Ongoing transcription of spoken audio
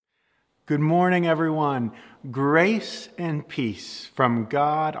Good morning, everyone. Grace and peace from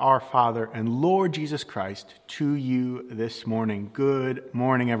God our Father and Lord Jesus Christ to you this morning. Good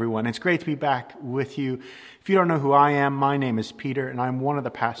morning, everyone. It's great to be back with you. If you don't know who I am, my name is Peter, and I'm one of the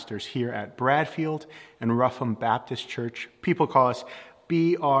pastors here at Bradfield and Rougham Baptist Church. People call us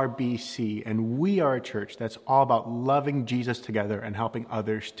BRBC, and we are a church that's all about loving Jesus together and helping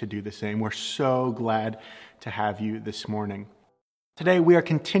others to do the same. We're so glad to have you this morning. Today we are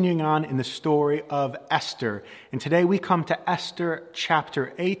continuing on in the story of Esther, and today we come to Esther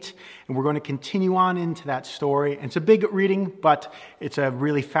chapter 8, and we're going to continue on into that story. And it's a big reading, but it's a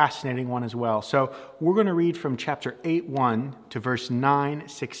really fascinating one as well. So we're going to read from chapter 8:1 to verse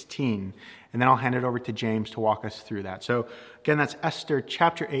 9:16, and then I'll hand it over to James to walk us through that. So again, that's Esther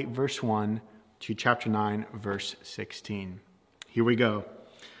chapter 8, verse 1 to chapter 9, verse 16. Here we go.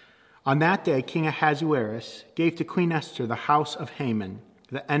 On that day, King Ahasuerus gave to Queen Esther the house of Haman,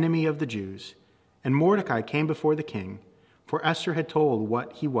 the enemy of the Jews. And Mordecai came before the king, for Esther had told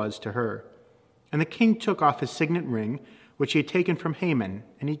what he was to her. And the king took off his signet ring, which he had taken from Haman,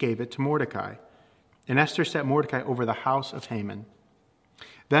 and he gave it to Mordecai. And Esther set Mordecai over the house of Haman.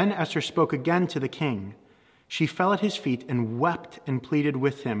 Then Esther spoke again to the king. She fell at his feet and wept and pleaded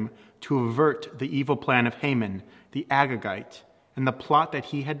with him to avert the evil plan of Haman, the Agagite, and the plot that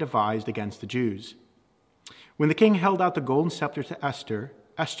he had devised against the Jews. When the king held out the golden scepter to Esther,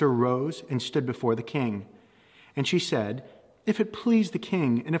 Esther rose and stood before the king. And she said, "If it please the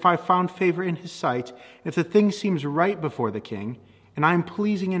king, and if I have found favor in his sight, if the thing seems right before the king, and I am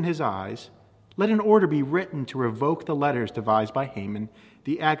pleasing in his eyes, let an order be written to revoke the letters devised by Haman,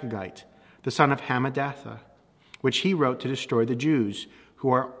 the Agagite, the son of Hammedatha, which he wrote to destroy the Jews, who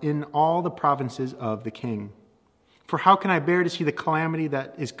are in all the provinces of the king. For how can I bear to see the calamity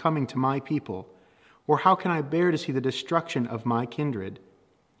that is coming to my people? Or how can I bear to see the destruction of my kindred?"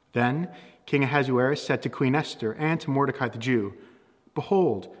 Then King Ahasuerus said to Queen Esther and to Mordecai the Jew,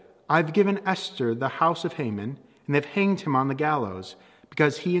 "Behold, I have given Esther the house of Haman, and they have hanged him on the gallows,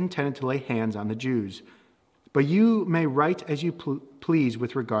 because he intended to lay hands on the Jews. But you may write as you please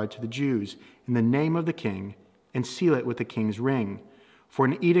with regard to the Jews, in the name of the king, and seal it with the king's ring. For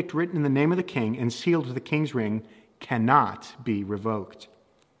an edict written in the name of the king and sealed with the king's ring cannot be revoked."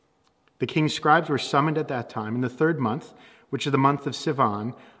 The king's scribes were summoned at that time in the 3rd month, which is the month of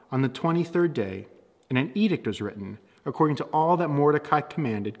Sivan, on the 23rd day, and an edict was written, according to all that Mordecai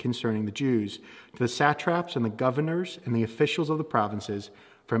commanded concerning the Jews, to the satraps and the governors and the officials of the provinces,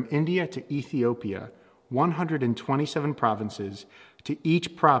 from India to Ethiopia, 127 provinces, to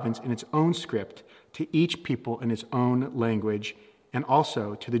each province in its own script, to each people in its own language, and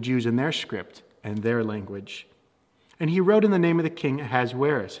also to the Jews in their script and their language. And he wrote in the name of the king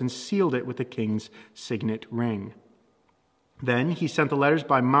Ahasuerus, and sealed it with the king's signet ring. Then he sent the letters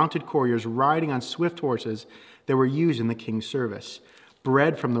by mounted couriers riding on swift horses that were used in the king's service,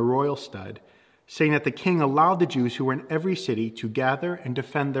 bred from the royal stud, saying that the king allowed the Jews who were in every city to gather and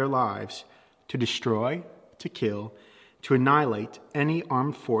defend their lives, to destroy, to kill, to annihilate any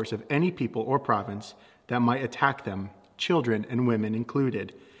armed force of any people or province that might attack them, children and women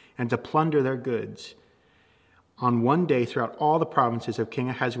included, and to plunder their goods. On one day throughout all the provinces of King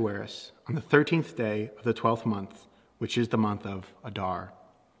Ahasuerus, on the 13th day of the 12th month, which is the month of Adar.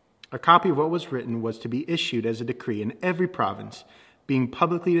 A copy of what was written was to be issued as a decree in every province, being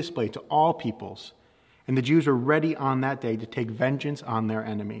publicly displayed to all peoples, and the Jews were ready on that day to take vengeance on their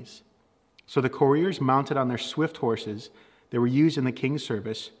enemies. So the couriers, mounted on their swift horses that were used in the king's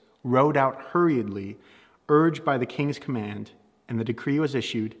service, rode out hurriedly, urged by the king's command, and the decree was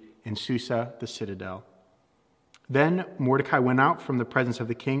issued in Susa, the citadel. Then Mordecai went out from the presence of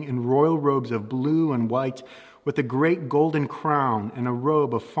the king in royal robes of blue and white, with a great golden crown and a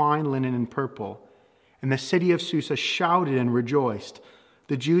robe of fine linen and purple. And the city of Susa shouted and rejoiced.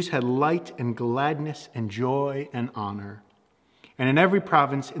 The Jews had light and gladness and joy and honor. And in every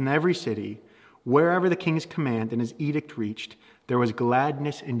province, in every city, wherever the king's command and his edict reached, there was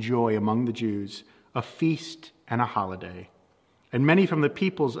gladness and joy among the Jews, a feast and a holiday. And many from the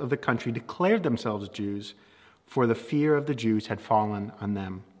peoples of the country declared themselves Jews, for the fear of the Jews had fallen on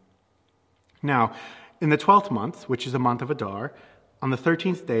them. Now, in the 12th month, which is the month of Adar, on the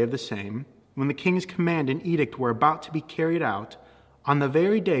 13th day of the same, when the king's command and edict were about to be carried out, on the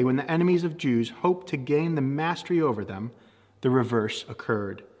very day when the enemies of Jews hoped to gain the mastery over them, the reverse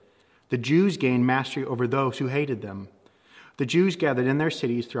occurred. The Jews gained mastery over those who hated them. The Jews gathered in their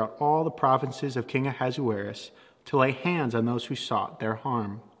cities throughout all the provinces of King Ahasuerus to lay hands on those who sought their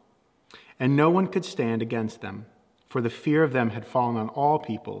harm. And no one could stand against them, for the fear of them had fallen on all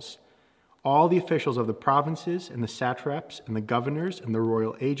peoples. All the officials of the provinces and the satraps and the governors and the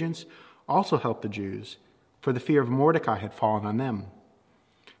royal agents, also helped the Jews, for the fear of Mordecai had fallen on them.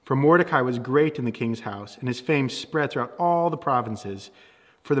 For Mordecai was great in the king's house, and his fame spread throughout all the provinces,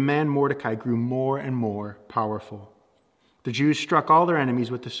 for the man Mordecai grew more and more powerful. The Jews struck all their enemies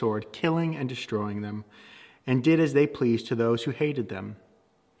with the sword, killing and destroying them, and did as they pleased to those who hated them.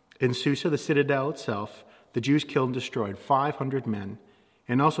 In Susa, the citadel itself, the Jews killed and destroyed 500 men,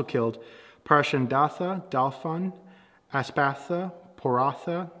 and also killed Parshandatha, Dalphon, Aspatha,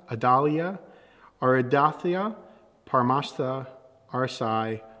 Poratha, Adalia, Aridathia, Parmastha,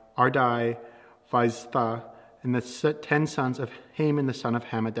 Arsai, Ardai, Vaiztha, and the 10 sons of Haman the son of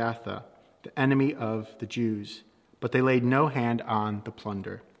Hammedatha, the enemy of the Jews. But they laid no hand on the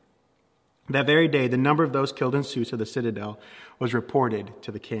plunder. That very day, the number of those killed in Susa, the citadel, was reported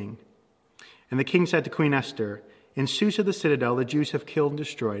to the king. And the king said to Queen Esther, "In Susa, the citadel, the Jews have killed and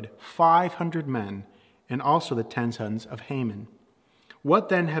destroyed 500 men, and also the 10 sons of Haman. What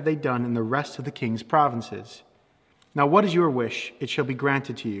then have they done in the rest of the king's provinces? Now what is your wish? It shall be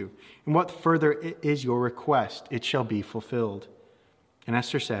granted to you. And what further is your request? It shall be fulfilled." And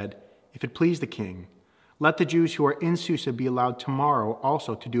Esther said, "If it please the king, let the Jews who are in Susa be allowed tomorrow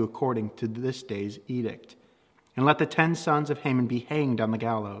also to do according to this day's edict. And let the 10 sons of Haman be hanged on the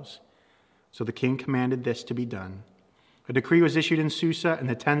gallows." So the king commanded this to be done. A decree was issued in Susa, and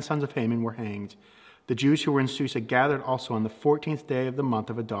the 10 sons of Haman were hanged. The Jews who were in Susa gathered also on the 14th day of the month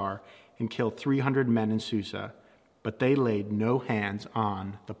of Adar and killed 300 men in Susa, but they laid no hands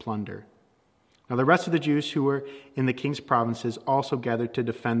on the plunder. Now the rest of the Jews who were in the king's provinces also gathered to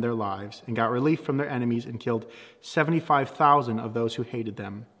defend their lives and got relief from their enemies and killed 75,000 of those who hated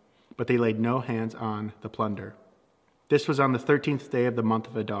them, but they laid no hands on the plunder. This was on the 13th day of the month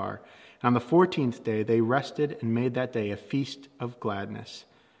of Adar. And on the 14th day they rested and made that day a feast of gladness.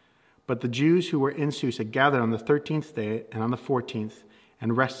 But the Jews who were in Susa gathered on the 13th day and on the 14th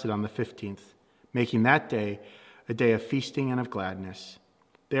and rested on the 15th, making that day a day of feasting and of gladness.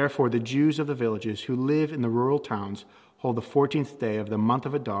 Therefore the Jews of the villages who live in the rural towns hold the 14th day of the month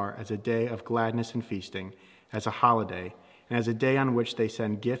of Adar as a day of gladness and feasting, as a holiday, and as a day on which they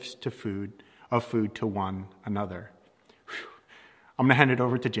send gifts of food to one another. I'm going to hand it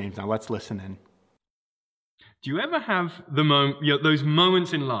over to James now. Let's listen in. Do you ever have those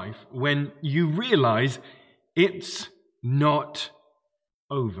moments in life when you realize it's not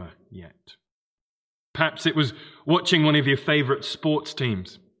over yet? Perhaps it was watching one of your favorite sports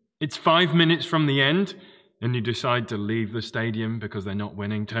teams. It's 5 minutes from the end, and you decide to leave the stadium because they're not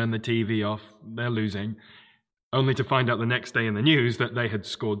winning, turn the TV off, they're losing, only to find out the next day in the news that they had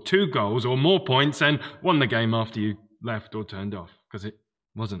scored 2 goals or more points and won the game after you left or turned off, because it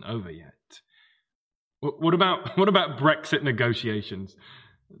wasn't over yet. What about Brexit negotiations?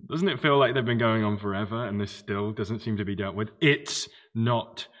 Doesn't it feel like they've been going on forever and this still doesn't seem to be dealt with? It's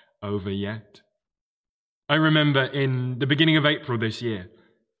not over yet. I remember in the beginning of April this year,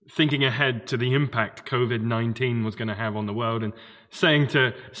 thinking ahead to the impact COVID-19 was going to have on the world and saying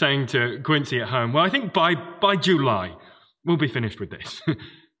to Quincy at home, well, I think by July, we'll be finished with this.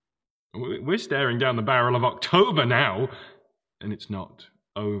 We're staring down the barrel of October now, and it's not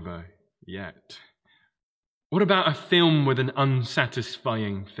over yet. What about a film with an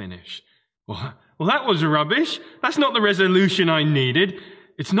unsatisfying finish? Well, that was rubbish. That's not the resolution I needed.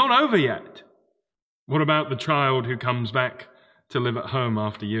 It's not over yet. What about the child who comes back to live at home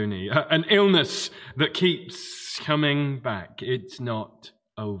after uni? An illness that keeps coming back. It's not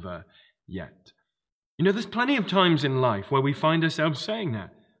over yet. You know, there's plenty of times in life where we find ourselves saying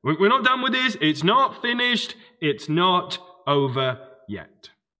that. We're not done with this. It's not finished. It's not over yet.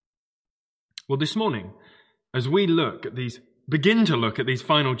 Well, this morning, as we begin to look at these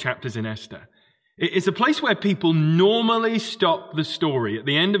final chapters in Esther, it's a place where people normally stop the story at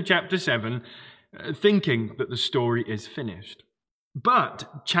the end of chapter 7, thinking that the story is finished.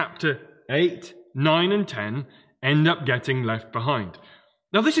 But chapter 8, 9, and 10 end up getting left behind.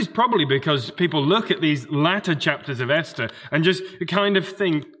 Now, this is probably because people look at these latter chapters of Esther and just kind of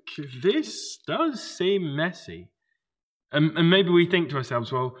think, this does seem messy. And maybe we think to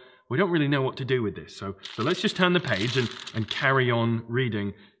ourselves, well, we don't really know what to do with this. So let's just turn the page and carry on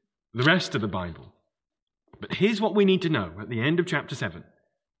reading the rest of the Bible. But here's what we need to know at the end of chapter 7.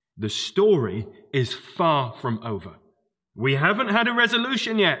 The story is far from over. We haven't had a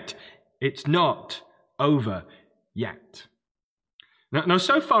resolution yet. It's not over yet. Now,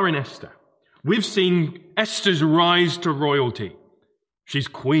 so far in Esther, we've seen Esther's rise to royalty. She's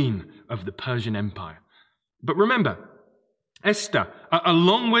queen of the Persian Empire. But remember, Esther,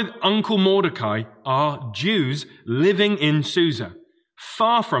 along with Uncle Mordecai, are Jews living in Susa,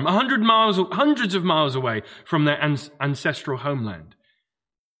 far from, hundreds of miles away from their ancestral homeland.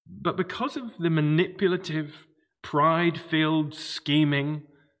 But because of the manipulative, pride-filled scheming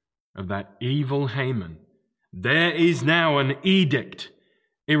of that evil Haman, there is now an edict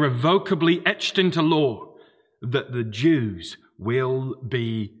irrevocably etched into law that the Jews will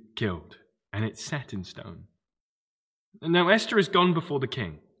be killed. And it's set in stone. And now Esther has gone before the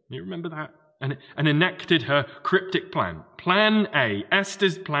king. You remember that? And enacted her cryptic plan. Plan A,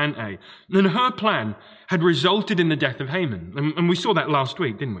 Esther's plan A. And her plan had resulted in the death of Haman. And we saw that last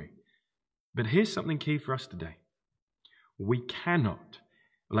week, didn't we? But here's something key for us today. We cannot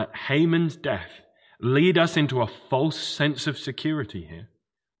let Haman's death lead us into a false sense of security here,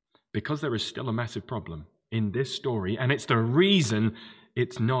 because there is still a massive problem in this story, and it's the reason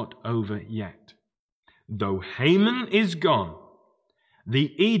it's not over yet. Though Haman is gone,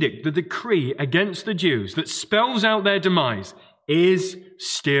 the edict, the decree against the Jews that spells out their demise is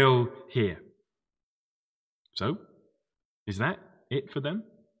still here. So, is that it for them?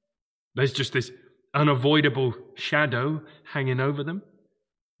 There's just this unavoidable shadow hanging over them.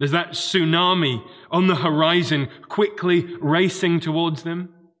 There's that tsunami on the horizon quickly racing towards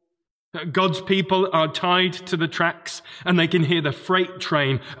them. God's people are tied to the tracks and they can hear the freight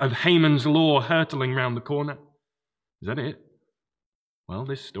train of Haman's law hurtling round the corner. Is that it? Well,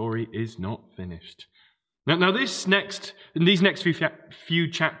 this story is not finished. Now these next few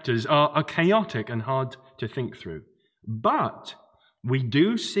chapters are chaotic and hard to think through. But we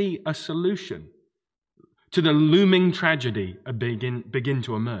do see a solution to the looming tragedy begin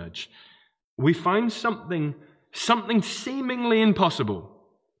to emerge. We find something seemingly impossible.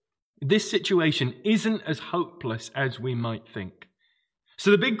 This situation isn't as hopeless as we might think.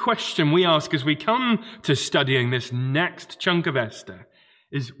 So the big question we ask as we come to studying this next chunk of Esther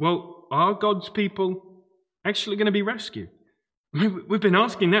is, well, are God's people actually going to be rescued? I mean, we've been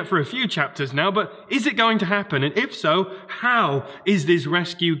asking that for a few chapters now, but is it going to happen? And if so, how is this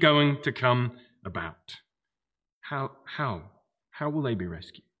rescue going to come about? How will they be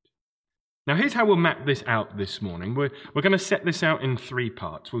rescued? Now, here's how we'll map this out this morning. We're going to set this out in 3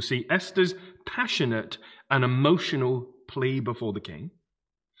 parts. We'll see Esther's passionate and emotional plea before the king.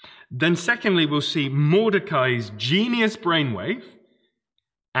 Then secondly, we'll see Mordecai's genius brainwave.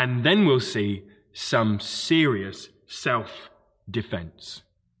 And then we'll see some serious self-defense.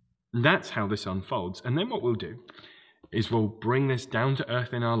 That's how this unfolds. And then what we'll do is we'll bring this down to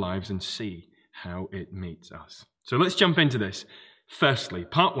earth in our lives and see how it meets us. So let's jump into this. Firstly,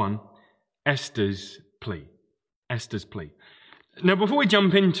 part 1, Esther's plea. Esther's plea. Now, before we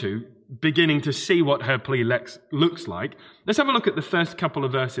jump into beginning to see what her plea looks like, let's have a look at the first couple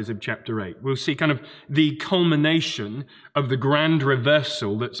of verses of chapter 8. We'll see kind of the culmination of the grand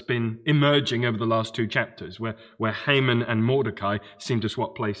reversal that's been emerging over the last 2 chapters, where Haman and Mordecai seem to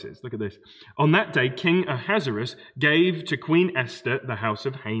swap places. Look at this. On that day, King Ahasuerus gave to Queen Esther the house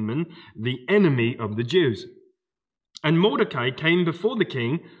of Haman, the enemy of the Jews. And Mordecai came before the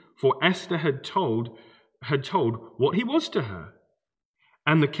king, for Esther had told what he was to her.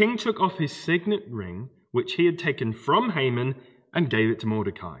 And the king took off his signet ring, which he had taken from Haman, and gave it to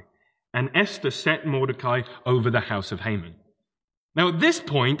Mordecai. And Esther set Mordecai over the house of Haman. Now, at this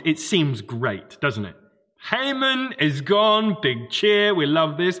point, it seems great, doesn't it? Haman is gone, big cheer, we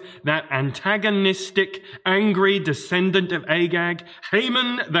love this. That antagonistic, angry descendant of Agag,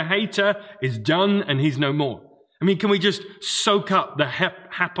 Haman the hater, is done and he's no more. I mean, can we just soak up the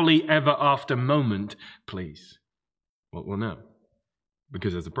happily ever after moment, please? Well, no.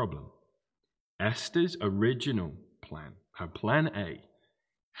 Because there's a problem. Esther's original plan, her plan A,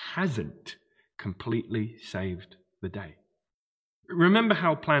 hasn't completely saved the day. Remember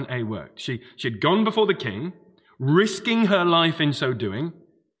how plan A worked. She'd gone before the king, risking her life in so doing,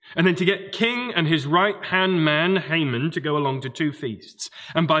 and then to get king and his right-hand man, Haman, to go along to 2 feasts.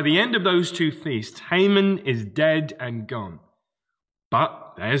 And by the end of those 2 feasts, Haman is dead and gone.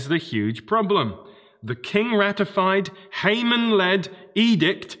 But there's the huge problem. The king ratified, Haman-led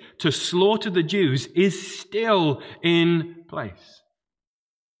edict to slaughter the Jews is still in place.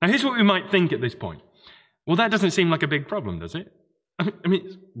 Now, here's what we might think at this point. Well, that doesn't seem like a big problem, does it? I mean,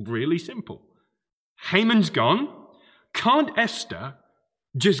 it's really simple. Haman's gone. Can't Esther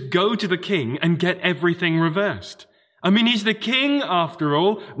just go to the king and get everything reversed? I mean, he's the king after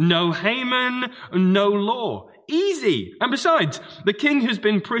all. No Haman, no law. Easy. And besides, the king has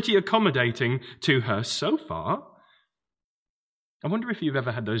been pretty accommodating to her so far. I wonder if you've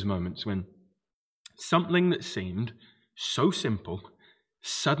ever had those moments when something that seemed so simple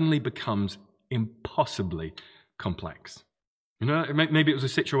suddenly becomes impossibly complex. You know, maybe it was a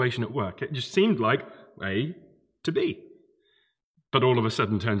situation at work. It just seemed like A to B, but all of a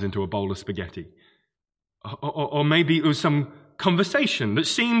sudden turns into a bowl of spaghetti. Or maybe it was some conversation that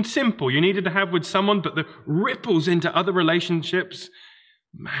seemed simple you needed to have with someone, but the ripples into other relationships,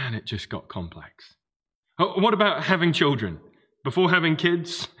 man, it just got complex. What about having children? Before having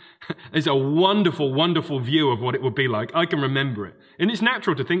kids, there's a wonderful, wonderful view of what it would be like. I can remember it. And it's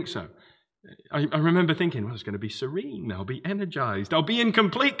natural to think so. I remember thinking, well, it's going to be serene. I'll be energized. I'll be in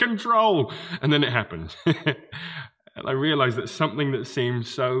complete control. And then it happened. And I realized that something that seemed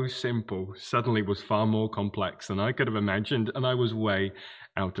so simple suddenly was far more complex than I could have imagined, and I was way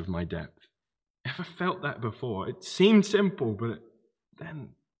out of my depth. Ever felt that before? It seemed simple, but it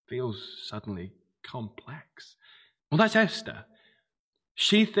then feels suddenly complex. Well, that's Esther.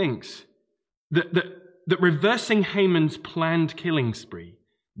 She thinks that reversing Haman's planned killing spree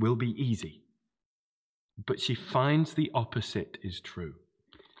will be easy. But she finds the opposite is true.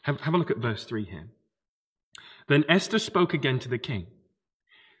 Have a look at verse 3 here. Then Esther spoke again to the king.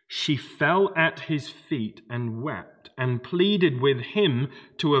 She fell at his feet and wept and pleaded with him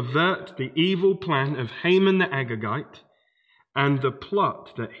to avert the evil plan of Haman the Agagite and the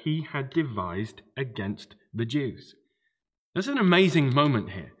plot that he had devised against the Jews. There's an amazing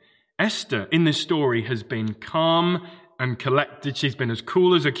moment here. Esther in this story has been calm and collected. She's been as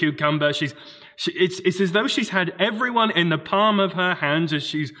cool as a cucumber. It's as though she's had everyone in the palm of her hands as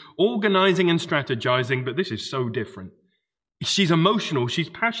she's organizing and strategizing, but this is so different. She's emotional. She's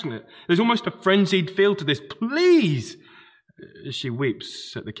passionate. There's almost a frenzied feel to this. Please! As she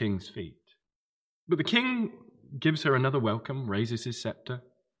weeps at the king's feet. But the king gives her another welcome, raises his scepter.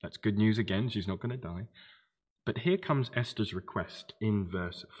 That's good news again. She's not going to die. But here comes Esther's request in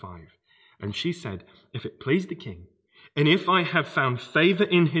verse 5. And she said, if it please the king, and if I have found favor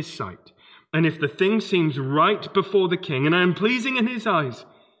in his sight, and if the thing seems right before the king, and I am pleasing in his eyes,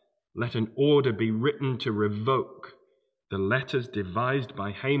 let an order be written to revoke the letters devised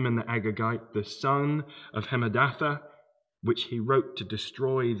by Haman the Agagite, the son of Hammedatha, which he wrote to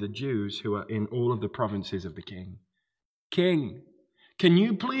destroy the Jews who are in all of the provinces of the king. King, can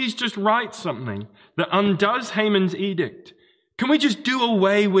you please just write something that undoes Haman's edict? Can we just do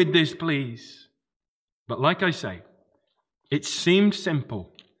away with this, please? But like I say, it seemed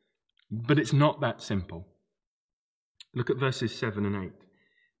simple, but it's not that simple. Look at verses 7 and 8.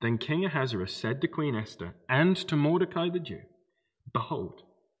 Then King Ahasuerus said to Queen Esther and to Mordecai the Jew, behold,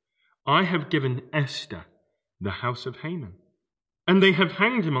 I have given Esther the house of Haman, and they have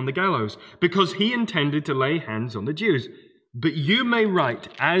hanged him on the gallows because he intended to lay hands on the Jews. But you may write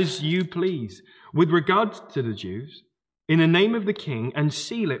as you please with regard to the Jews in the name of the king and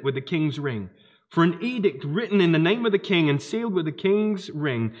seal it with the king's ring. For an edict written in the name of the king and sealed with the king's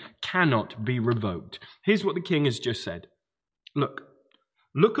ring cannot be revoked. Here's what the king has just said. Look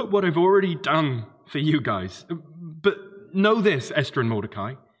at what I've already done for you guys. But know this, Esther and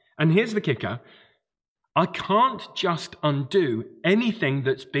Mordecai, and here's the kicker. I can't just undo anything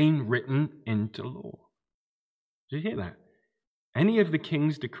that's been written into law. Did you hear that? Any of the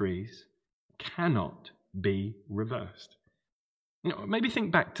king's decrees cannot be reversed. Maybe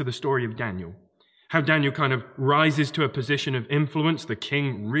think back to the story of Daniel. How Daniel kind of rises to a position of influence. The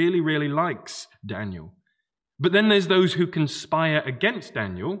king really, really likes Daniel. But then there's those who conspire against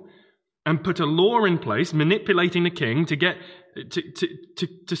Daniel and put a law in place, manipulating the king to get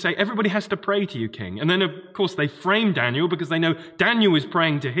to say everybody has to pray to you, king. And then, of course, they frame Daniel because they know Daniel is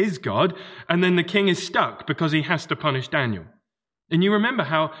praying to his God, and then the king is stuck because he has to punish Daniel. And you remember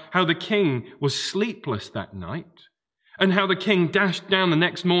how the king was sleepless that night, and how the king dashed down the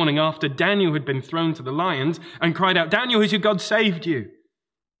next morning after Daniel had been thrown to the lions and cried out, Daniel, has your God saved you?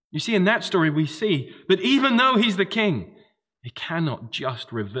 You see, in that story, we see that even though he's the king, he cannot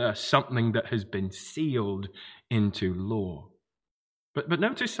just reverse something that has been sealed into law. But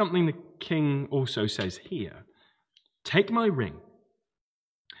notice something the king also says here. Take my ring,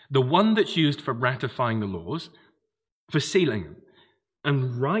 the one that's used for ratifying the laws, for sealing them,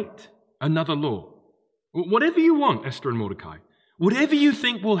 and write another law. Whatever you want, Esther and Mordecai, whatever you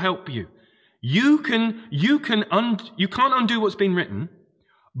think will help you, you can't undo what's been written,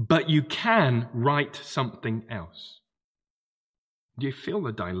 but you can write something else. Do you feel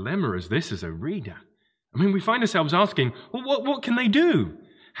the dilemma as a reader? I mean, we find ourselves asking, well, what can they do?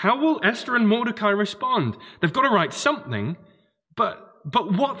 How will Esther and Mordecai respond? They've got to write something, but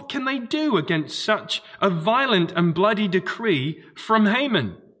what can they do against such a violent and bloody decree from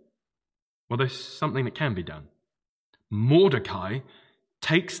Haman? Well, there's something that can be done. Mordecai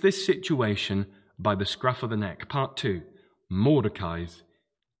takes this situation by the scruff of the neck. Part 2, Mordecai's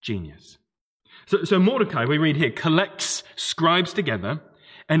genius. So Mordecai, we read here, collects scribes together,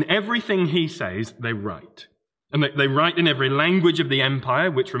 and everything he says, they write. And they write in every language of the empire,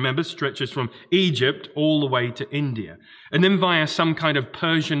 which, remember, stretches from Egypt all the way to India. And then via some kind of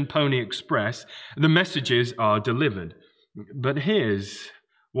Persian pony express, the messages are delivered. But here's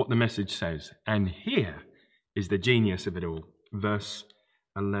what the message says. And here is the genius of it all. Verse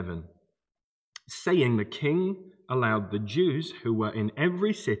 11. Saying the king allowed the Jews who were in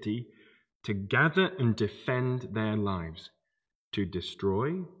every city to gather and defend their lives, to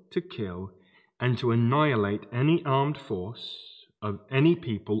destroy, to kill, and to annihilate any armed force of any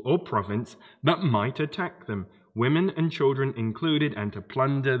people or province that might attack them, women and children included, and to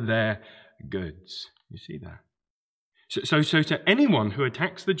plunder their goods. You see that? So to anyone who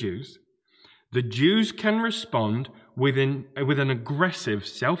attacks the Jews can respond with an aggressive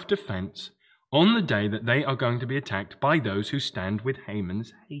self-defense on the day that they are going to be attacked by those who stand with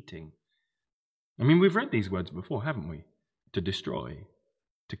Haman's hating. I mean, we've read these words before, haven't we? To destroy,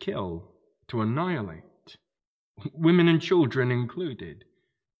 to kill, to annihilate, women and children included.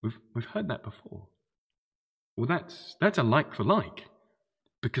 We've heard that before. Well, that's a like for like,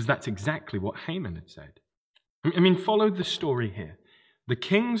 because that's exactly what Haman had said. I mean, follow the story here. The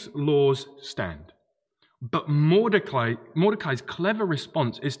king's laws stand, but Mordecai's clever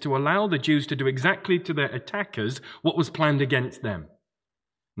response is to allow the Jews to do exactly to their attackers what was planned against them.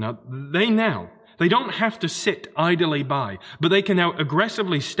 Now, they don't have to sit idly by, but they can now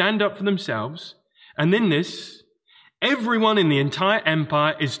aggressively stand up for themselves. And in this, everyone in the entire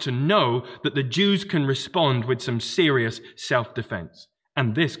empire is to know that the Jews can respond with some serious self-defense.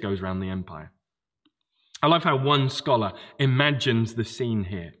 And this goes around the empire. I love how one scholar imagines the scene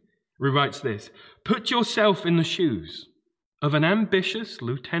here. He writes this: put yourself in the shoes of an ambitious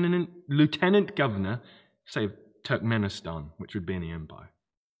lieutenant governor, say of Turkmenistan, which would be in the empire.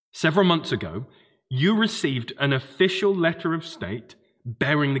 Several months ago, you received an official letter of state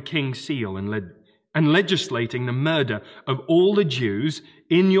bearing the king's seal and legislating the murder of all the Jews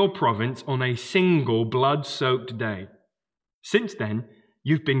in your province on a single blood-soaked day. Since then,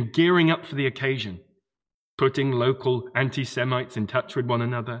 you've been gearing up for the occasion, putting local anti-Semites in touch with one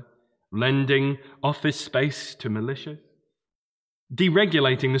another, lending office space to militias,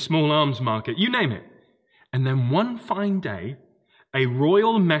 deregulating the small arms market, you name it. And then one fine day, a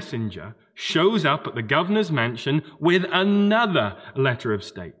royal messenger shows up at the governor's mansion with another letter of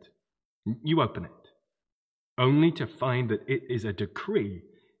state. You open it, only to find that it is a decree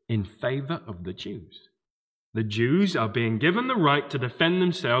in favor of the Jews. The Jews are being given the right to defend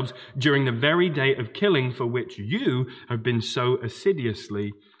themselves during the very day of killing for which you have been so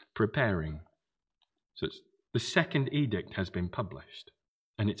assiduously preparing. So the second edict has been published,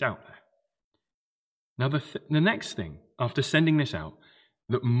 and it's out there. Now, the next thing, after sending this out,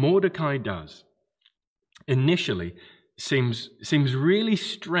 that Mordecai does, initially seems really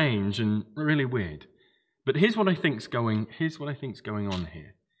strange and really weird. But here's what I think's going on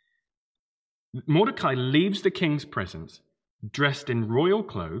here. Mordecai leaves the king's presence dressed in royal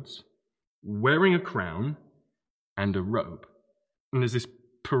clothes, wearing a crown and a robe. And there's this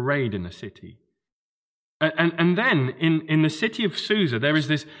parade in the city. And then in the city of Susa, there is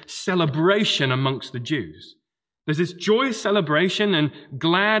this celebration amongst the Jews. There's this joyous celebration and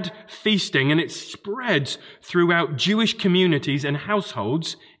glad feasting, and it spreads throughout Jewish communities and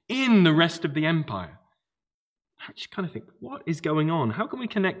households in the rest of the empire. I just kind of think, what is going on? How can we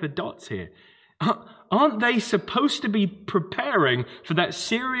connect the dots here? Aren't they supposed to be preparing for that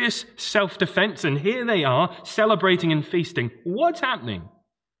serious self-defense? And here they are, celebrating and feasting. What's happening?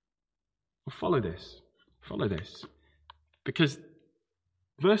 Well, follow this. Because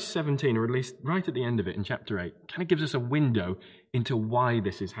verse 17, or at least right at the end of it in chapter 8, kind of gives us a window into why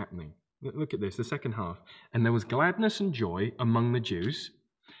this is happening. Look at this, the second half. And there was gladness and joy among the Jews,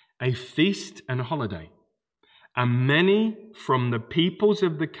 a feast and a holiday. And many from the peoples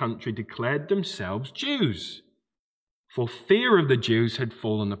of the country declared themselves Jews, for fear of the Jews had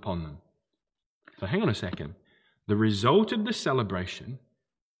fallen upon them. So hang on a second. The result of the celebration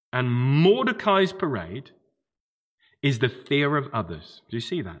and Mordecai's parade is the fear of others. Do you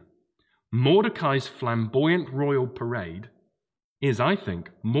see that? Mordecai's flamboyant royal parade is, I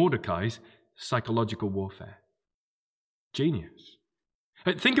think, Mordecai's psychological warfare. Genius.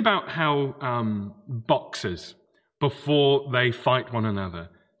 Think about how boxers, before they fight one another,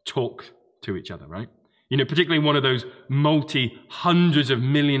 talk to each other, right? You know, particularly one of those multi-hundreds of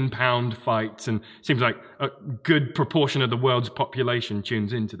million-pound fights, and it seems like a good proportion of the world's population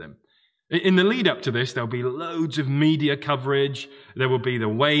tunes into them. In the lead up to this, there'll be loads of media coverage, there will be the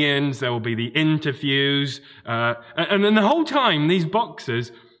weigh-ins, there will be the interviews, and then the whole time these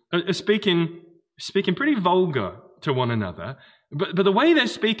boxers are speaking pretty vulgar to one another, but the way they're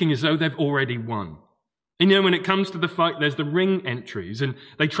speaking is though they've already won. And when it comes to the fight, there's the ring entries, and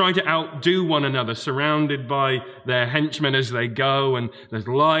they try to outdo one another, surrounded by their henchmen as they go, and there's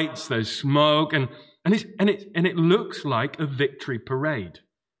lights, there's smoke, and it looks like a victory parade.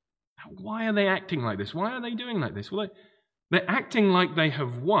 Now, why are they acting like this? Why are they doing like this? Well, they're acting like they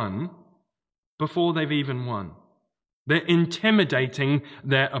have won before they've even won. They're intimidating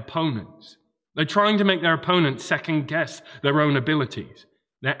their opponents. They're trying to make their opponents second guess their own abilities.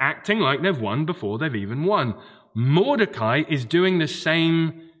 They're acting like they've won before they've even won. Mordecai is doing the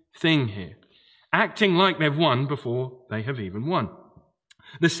same thing here, acting like they've won before they have even won.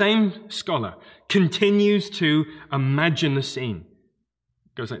 The same scholar continues to imagine the scene.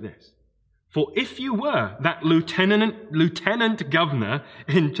 It goes like this. For if you were that lieutenant governor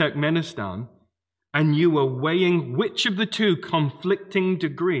in Turkmenistan, and you were weighing which of the two conflicting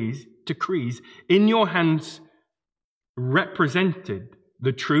decrees in your hands represented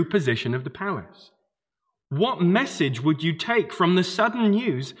the true position of the palace, what message would you take from the sudden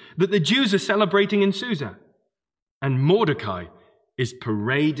news that the Jews are celebrating in Susa, and Mordecai is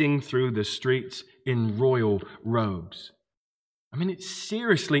parading through the streets in royal robes? I mean, it's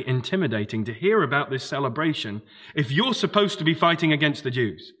seriously intimidating to hear about this celebration if you're supposed to be fighting against the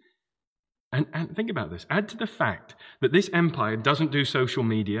Jews. And think about this. Add to the fact that this empire doesn't do social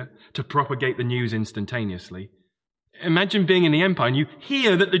media to propagate the news instantaneously. Imagine being in the empire and you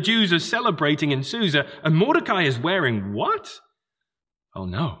hear that the Jews are celebrating in Susa and Mordecai is wearing what? Oh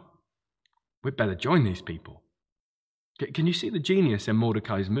no, we'd better join these people. Can you see the genius in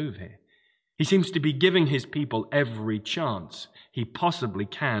Mordecai's move here? He seems to be giving his people every chance he possibly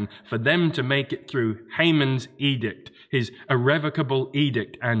can for them to make it through Haman's edict, his irrevocable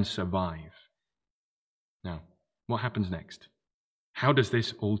edict, and survive. Now, what happens next? How does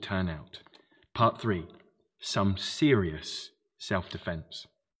this all turn out? Part 3. Some serious self-defense.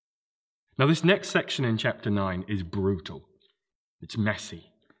 Now, this next section in chapter 9 is brutal. It's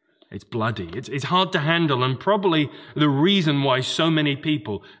messy. It's bloody. It's hard to handle, and probably the reason why so many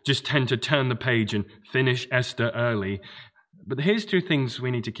people just tend to turn the page and finish Esther early. But here's 2 things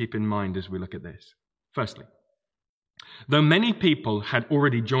we need to keep in mind as we look at this. Firstly, though many people had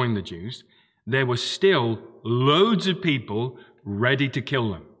already joined the Jews, there were still loads of people ready to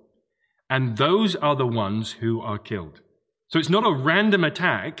kill them. And those are the ones who are killed. So it's not a random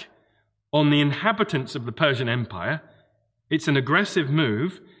attack on the inhabitants of the Persian Empire. It's an aggressive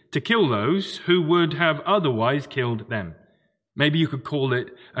move to kill those who would have otherwise killed them. Maybe you could call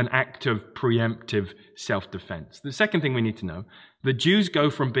it an act of preemptive self-defense. The second thing we need to know, the Jews go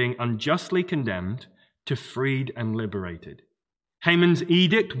from being unjustly condemned to freed and liberated. Haman's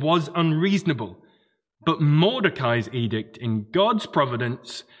edict was unreasonable, but Mordecai's edict in God's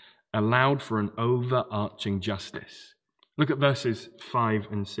providence allowed for an overarching justice. Look at verses 5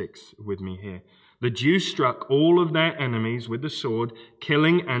 and 6 with me here. The Jews struck all of their enemies with the sword,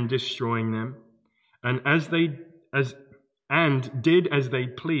 killing and destroying them, and did as they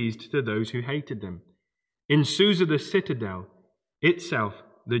pleased to those who hated them. In Susa the citadel itself,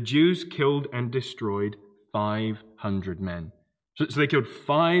 the Jews killed and destroyed 500 men. So they killed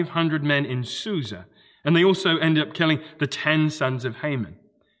 500 men in Susa, and they also ended up killing the 10 sons of Haman.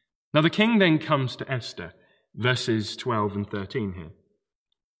 Now the king then comes to Esther, verses 12 and 13 here.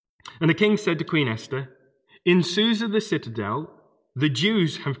 And the king said to Queen Esther, in Susa the citadel, the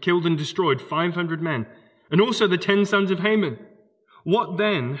Jews have killed and destroyed 500 men, and also the 10 sons of Haman. What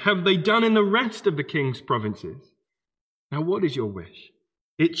then have they done in the rest of the king's provinces? Now what is your wish?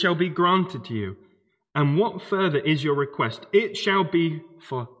 It shall be granted to you. And what further is your request? It shall be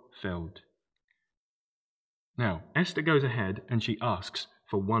fulfilled. Now, Esther goes ahead and she asks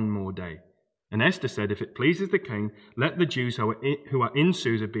for one more day. And Esther said, if it pleases the king, let the Jews who are in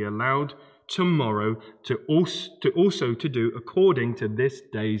Susa be allowed tomorrow to also do according to this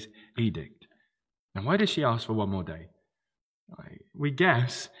day's edict. Now, why does she ask for one more day? We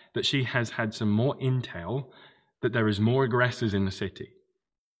guess that she has had some more intel that there is more aggressors in the city.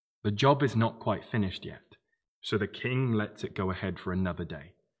 The job is not quite finished yet, so the king lets it go ahead for another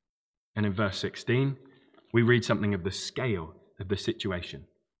day. And in verse 16, we read something of the scale of the situation.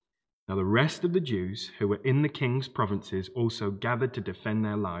 Now the rest of the Jews who were in the king's provinces also gathered to defend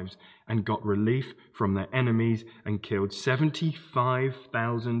their lives and got relief from their enemies and killed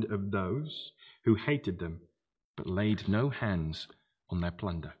 75,000 of those who hated them, but laid no hands on their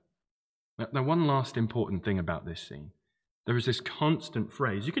plunder. Now one last important thing about this scene. There is this constant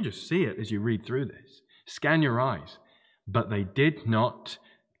phrase, you can just see it as you read through this. Scan your eyes. But they did not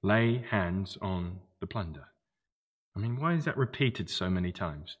lay hands on the plunder. I mean, why is that repeated so many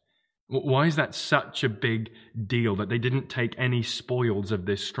times? Why is that such a big deal that they didn't take any spoils of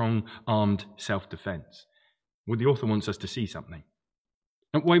this strong-armed self-defense? Well, the author wants us to see something.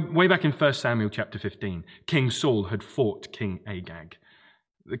 And way back in 1 Samuel chapter 15, King Saul had fought King Agag,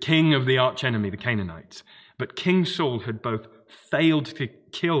 the king of the archenemy, the Canaanites. But King Saul had both failed to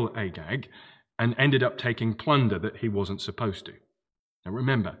kill Agag and ended up taking plunder that he wasn't supposed to. Now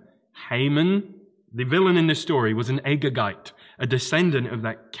remember, Haman, the villain in this story, was an Agagite, a descendant of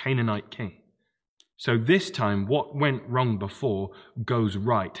that Canaanite king. So this time, what went wrong before goes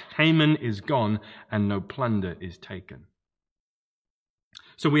right. Haman is gone and no plunder is taken.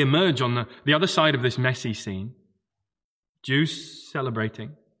 So we emerge on the other side of this messy scene. Jews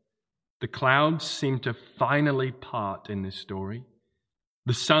celebrating. The clouds seem to finally part in this story.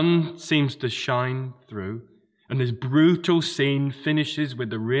 The sun seems to shine through. And this brutal scene finishes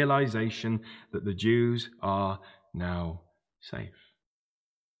with the realization that the Jews are now safe.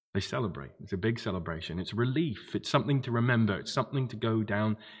 They celebrate. It's a big celebration. It's relief. It's something to remember. It's something to go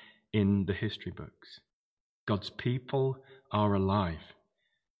down in the history books. God's people are alive.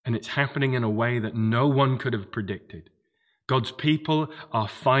 And it's happening in a way that no one could have predicted. God's people are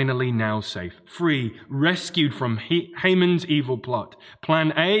finally now safe, free, rescued from Haman's evil plot.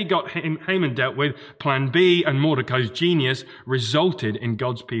 Plan A got Haman dealt with. Plan B and Mordecai's genius resulted in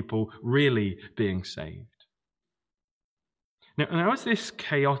God's people really being saved. Now as this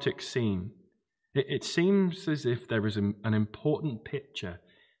chaotic scene, it seems as if there is an important picture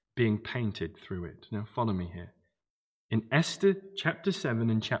being painted through it. Now follow me here. In Esther chapter 7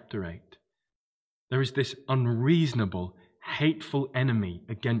 and chapter 8, there is this unreasonable, hateful enemy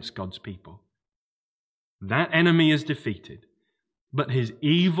against God's people. That enemy is defeated, but his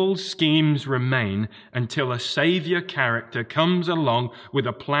evil schemes remain until a savior character comes along with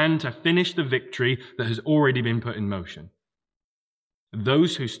a plan to finish the victory that has already been put in motion.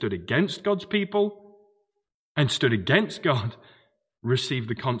 Those who stood against God's people and stood against God receive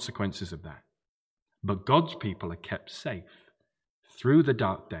the consequences of that. But God's people are kept safe through the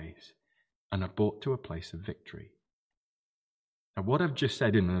dark days and are brought to a place of victory. Now, what I've just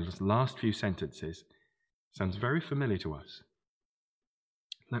said in those last few sentences sounds very familiar to us.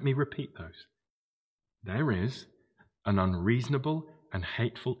 Let me repeat those. There is an unreasonable and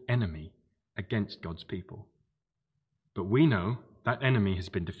hateful enemy against God's people. But we know that enemy has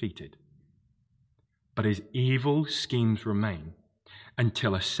been defeated. But his evil schemes remain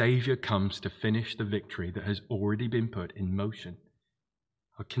until a Savior comes to finish the victory that has already been put in motion.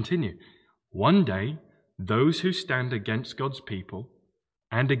 I'll continue. One day, those who stand against God's people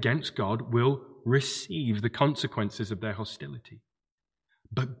and against God will receive the consequences of their hostility.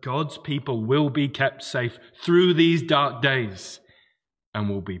 But God's people will be kept safe through these dark days and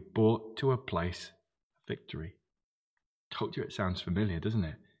will be brought to a place of victory. Told you it sounds familiar, doesn't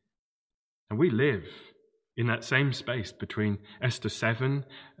it? And we live in that same space between Esther 7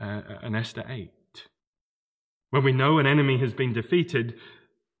 and Esther 8, where we know an enemy has been defeated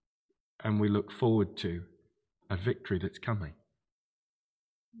and we look forward to a victory that's coming.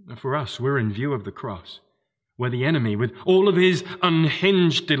 For us, we're in view of the cross, where the enemy, with all of his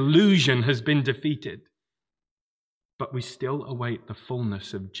unhinged delusion, has been defeated. But we still await the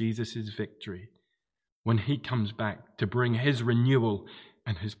fullness of Jesus' victory when he comes back to bring his renewal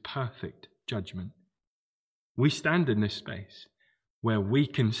and his perfect judgment. We stand in this space where we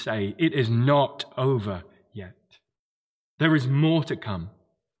can say it is not over yet. There is more to come.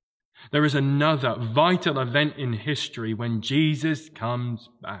 There is another vital event in history when Jesus comes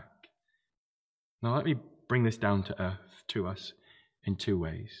back. Now let me bring this down to earth to us in two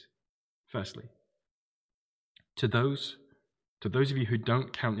ways. Firstly, to those of you who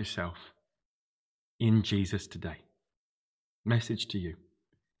don't count yourself in Jesus today, message to you.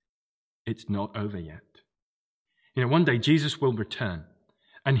 It's not over yet. One day Jesus will return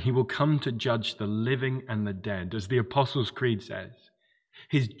and he will come to judge the living and the dead, as the Apostles' Creed says.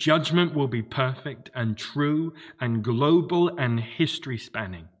 His judgment will be perfect and true and global and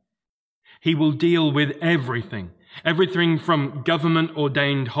history-spanning. He will deal with everything from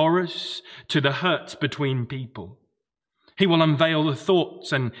government-ordained horrors to the hurts between people. He will unveil the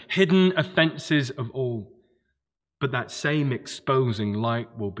thoughts and hidden offenses of all. But that same exposing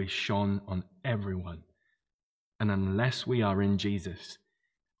light will be shone on everyone. And unless we are in Jesus,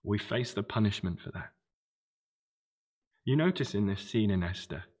 we face the punishment for that. You notice in this scene in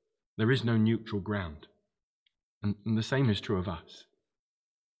Esther, there is no neutral ground. And the same is true of us.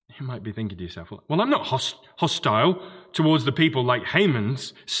 You might be thinking to yourself, well, I'm not hostile towards the people like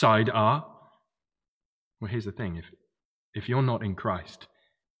Haman's side are. Well, here's the thing. If you're not in Christ,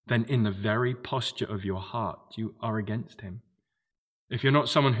 then in the very posture of your heart, you are against him. If you're not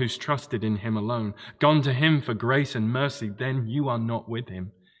someone who's trusted in him alone, gone to him for grace and mercy, then you are not with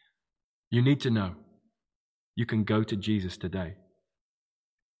him. You need to know You can go to Jesus today.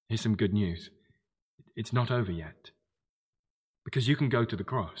 Here's some good news. It's not over yet. Because you can go to the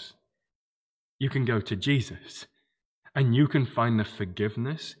cross. You can go to Jesus. And you can find the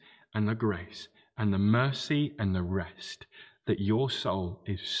forgiveness and the grace and the mercy and the rest that your soul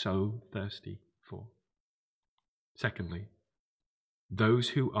is so thirsty for. Secondly, those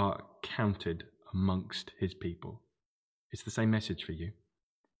who are counted amongst his people. It's the same message for you.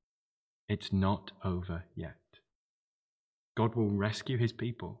 It's not over yet. God will rescue his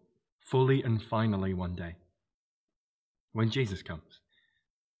people fully and finally one day, when Jesus comes.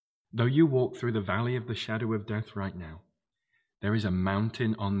 Though you walk through the valley of the shadow of death right now, there is a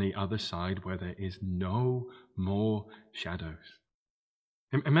mountain on the other side where there is no more shadows.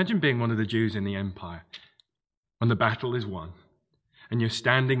 Imagine being one of the Jews in the empire when the battle is won and you're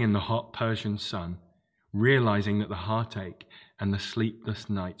standing in the hot Persian sun, realizing that the heartache and the sleepless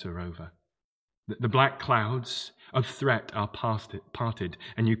nights are over. The black clouds of threat are parted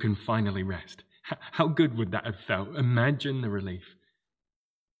and you can finally rest. How good would that have felt? Imagine the relief.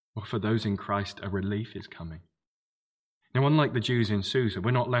 Well, for those in Christ, a relief is coming. Now, unlike the Jews in Susa,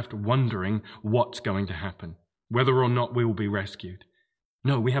 we're not left wondering what's going to happen, whether or not we will be rescued.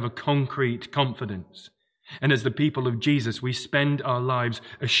 No, we have a concrete confidence. And as the people of Jesus, we spend our lives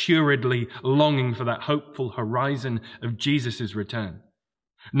assuredly longing for that hopeful horizon of Jesus' return,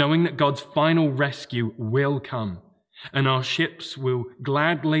 knowing that God's final rescue will come, and our ships will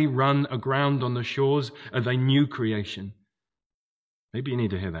gladly run aground on the shores of a new creation. Maybe you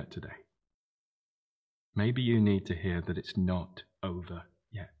need to hear that today. Maybe you need to hear that it's not over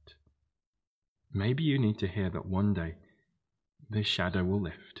yet. Maybe you need to hear that one day this shadow will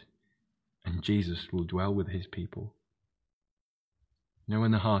lift and Jesus will dwell with his people. You know,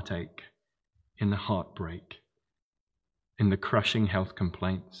 in the heartache, in the heartbreak, in the crushing health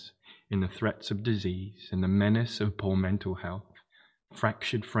complaints, in the threats of disease, in the menace of poor mental health,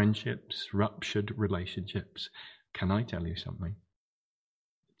 fractured friendships, ruptured relationships, can I tell you something?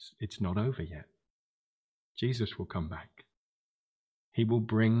 It's not over yet. Jesus will come back. He will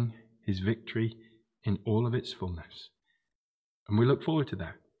bring his victory in all of its fullness. And we look forward to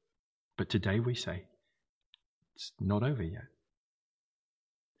that. But today we say, it's not over yet.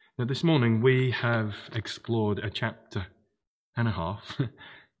 Now this morning we have explored a chapter and a half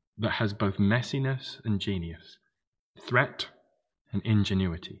that has both messiness and genius, threat and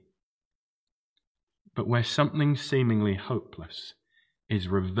ingenuity. But where something seemingly hopeless is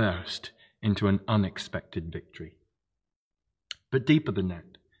reversed into an unexpected victory. But deeper than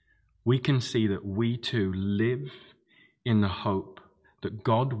that, we can see that we too live in the hope that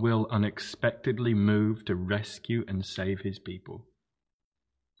God will unexpectedly move to rescue and save his people.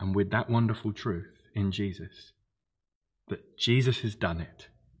 And with that wonderful truth in Jesus, that Jesus has done it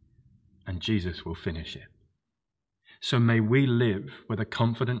and Jesus will finish it. So may we live with a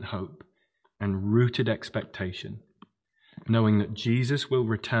confident hope and rooted expectation, knowing that Jesus will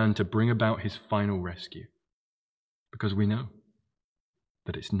return to bring about his final rescue, because we know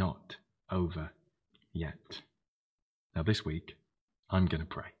that it's not over yet. Now this week, I'm going to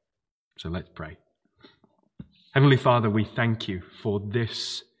pray. So let's pray. Heavenly Father, we thank you for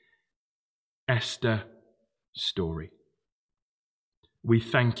this Esther story. We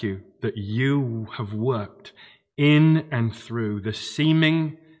thank you that you have worked in and through the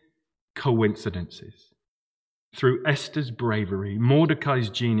seeming coincidences, through Esther's bravery, Mordecai's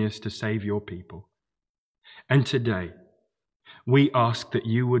genius to save your people. And today, we ask that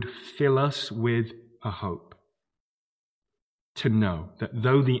you would fill us with a hope to know that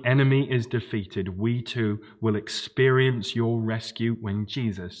though the enemy is defeated, we too will experience your rescue when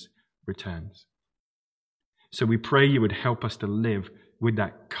Jesus returns. So we pray you would help us to live with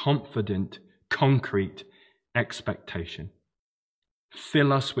that confident, concrete expectation.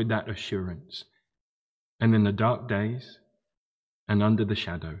 Fill us with that assurance. And in the dark days and under the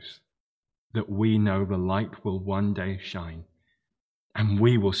shadows, that we know the light will one day shine and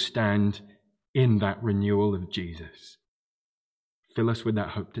we will stand in that renewal of Jesus. Fill us with that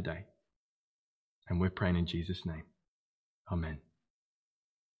hope today. And we're praying in Jesus' name. Amen.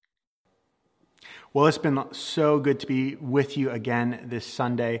 Well, it's been so good to be with you again this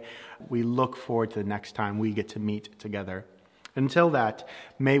Sunday. We look forward to the next time we get to meet together. Until that,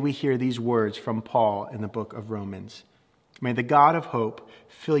 may we hear these words from Paul in the book of Romans. May the God of hope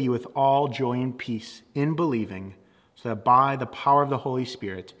fill you with all joy and peace in believing, so that by the power of the Holy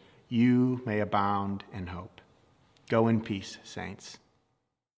Spirit, you may abound in hope. Go in peace, saints.